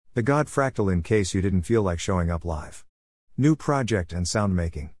The God Fractal in case you didn't feel like showing up live. New project and sound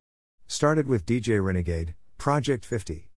making. Started with DJ Renegade, Project 50.